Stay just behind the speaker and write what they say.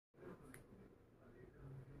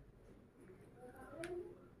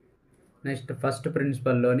Next, first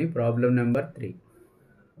principle loni problem number 3.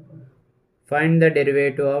 Find the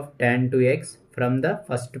derivative of tan 2x from the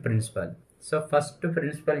first principle. So first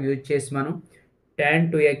principle use చేసి మనం tan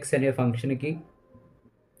 2x అనే function కి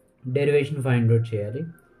derivation find out చేయాలి.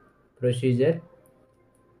 Procedure,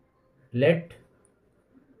 let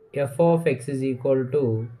f of x is equal to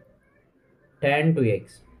tan 2x.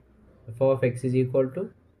 f of x is equal to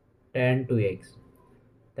tan 2x.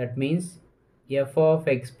 That means f of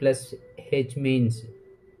x plus h means,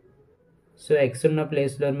 so x ఉన్న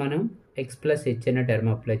ప్లేస్లో మనం x plus h అనే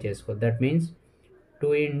term apply చేసుకోవాలి. That means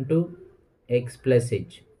 2 into x plus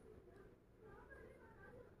h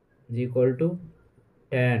is equal to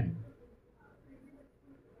tan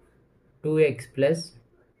 2x plus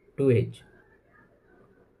 2h.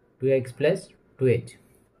 2x plus 2h.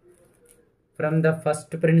 From the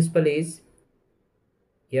first principle is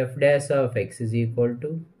f dash of x is equal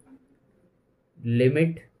to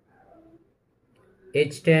limit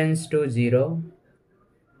h tends to 0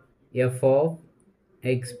 f of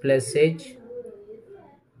x plus h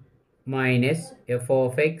minus f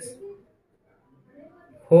of x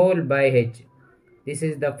whole by h. This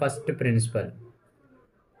is the first principle.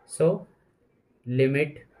 So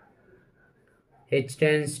limit h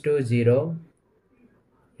tends to 0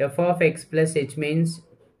 f of x plus h means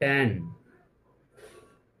tan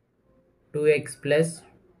 2x plus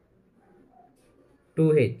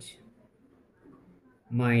 2h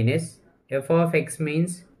minus f of x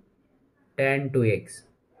means tan 2x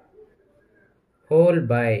whole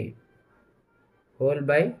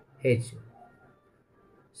by h.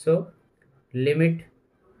 So limit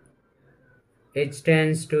h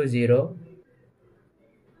tends to 0,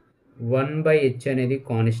 1 by h అనేది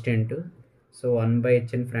constant. So 1 by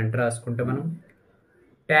h అని front రాసుకుంటే మనం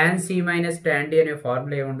tan c minus tan d అనే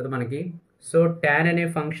formula ఏముంటుంది మనకి. So tan అనే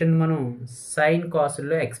function మనం sign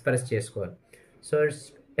కాస్ట్లో ఎక్స్ప్రెస్ చేసుకోవాలి. So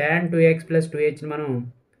tan 2x plus 2h మనం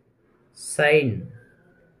sign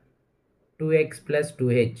 2x plus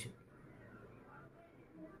 2h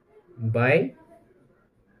by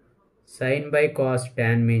sin by cos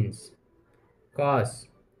tan means cos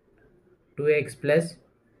 2x plus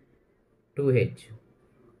 2h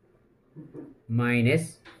minus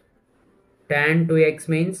tan 2x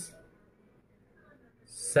means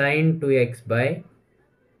sin 2x by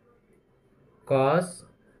cos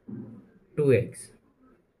 2x.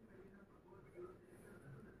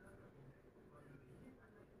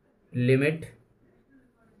 Limit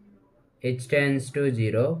h tends to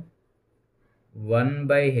 0, 1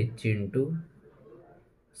 by h into,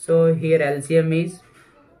 so here LCM is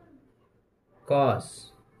cos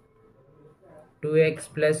 2x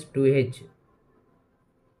plus 2h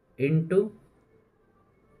into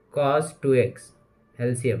cos 2x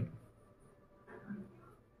LCM.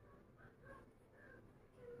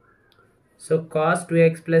 So cos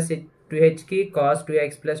 2x plus 2h की cos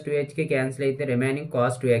 2x plus 2h की cancel అయితే remaining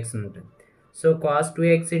cos 2x ఉంటుంది. So cos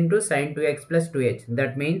 2x into sin 2x plus 2h,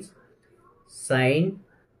 that means sin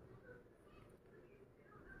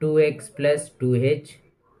 2x plus 2h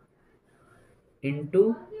into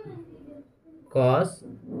cos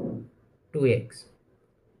 2x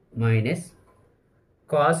minus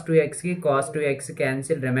cos 2x की cos 2x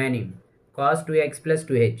cancel remaining cos 2x plus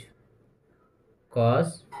 2h, cos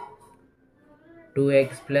 2x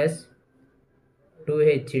plus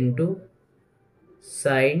 2h into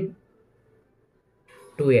sin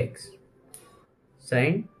 2x,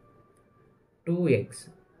 sin 2x.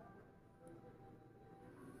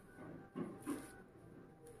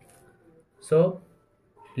 So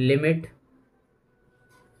limit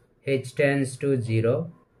h tends to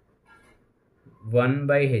 0, 1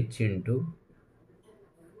 by h into,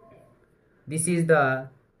 this is the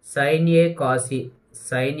sin a cos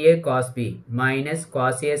b minus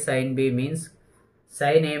cos a sin b means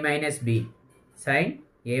sin a minus b, sin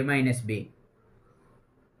a minus b.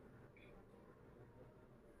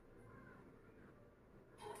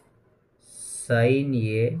 Sin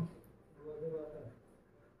a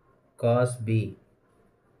cos b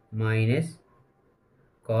minus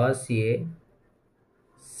cos a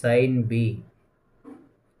sin b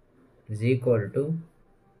is equal to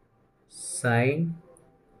sin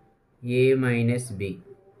a minus b,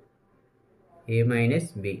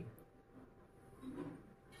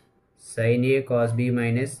 sin a cos b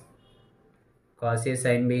minus cos a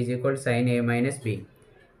sin b is equal to sin a minus b.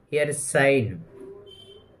 Here sin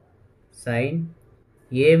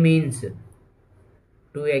a means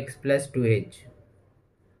 2x plus 2h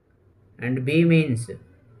and b means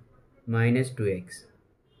minus 2x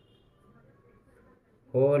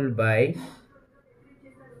whole by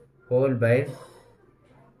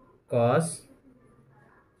cos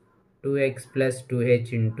 2x plus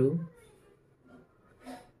 2h into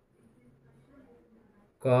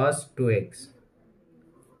cos 2x.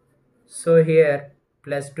 So here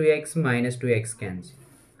plus 2x minus 2x cancel.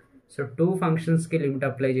 So two functions की limit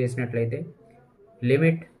apply చేసినట్లయితే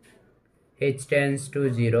limit h tends to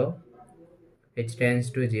 0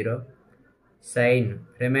 sin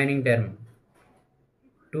remaining term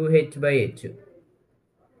 2h by h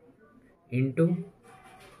into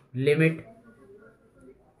limit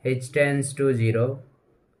h tends to 0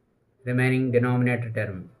 remaining denominator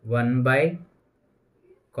term 1 by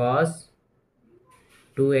cos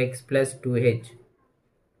 2x plus 2h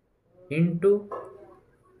into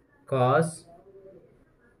cos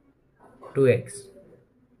 2x.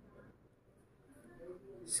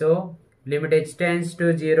 So limit h tends to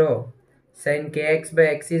 0 sin kx by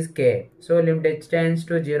x is k. So limit h tends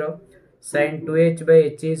to 0 sin 2h by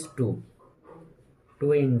h is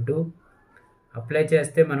 2 into apply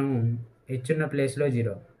చేస్తే మనం h ఉన్న ప్లేస్లో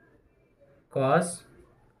 0 cos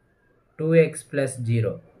 2x plus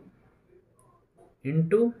 0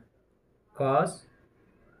 into cos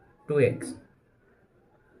 2x.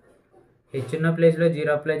 h ఉన్న ప్లేస్లో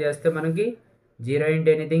 0 apply చేస్తే మనకి 0 into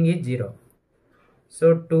anything is 0. So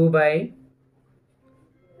 2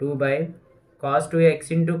 by cos 2x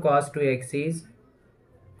into cos 2x is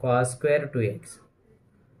cos square 2x.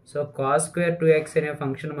 So cos square 2x అనే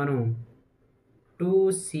function మనం 2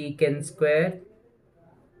 secant square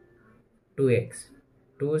 2x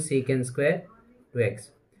 2 secant square 2x.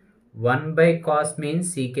 1 by cos means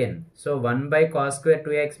secant. So 1 by cos square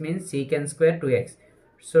 2x means secant square 2x.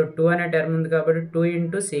 So 2 అనే term ఉంది కాబట్టి 2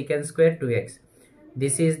 into secant square 2x.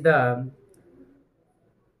 This is the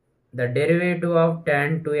derivative of tan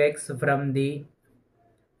 2x from the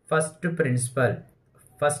first principle.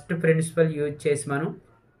 First principle use చేసి మనం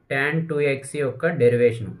tan 2x యొక్క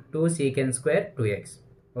derivation 2 secant square 2x.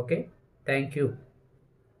 Okay, thank you.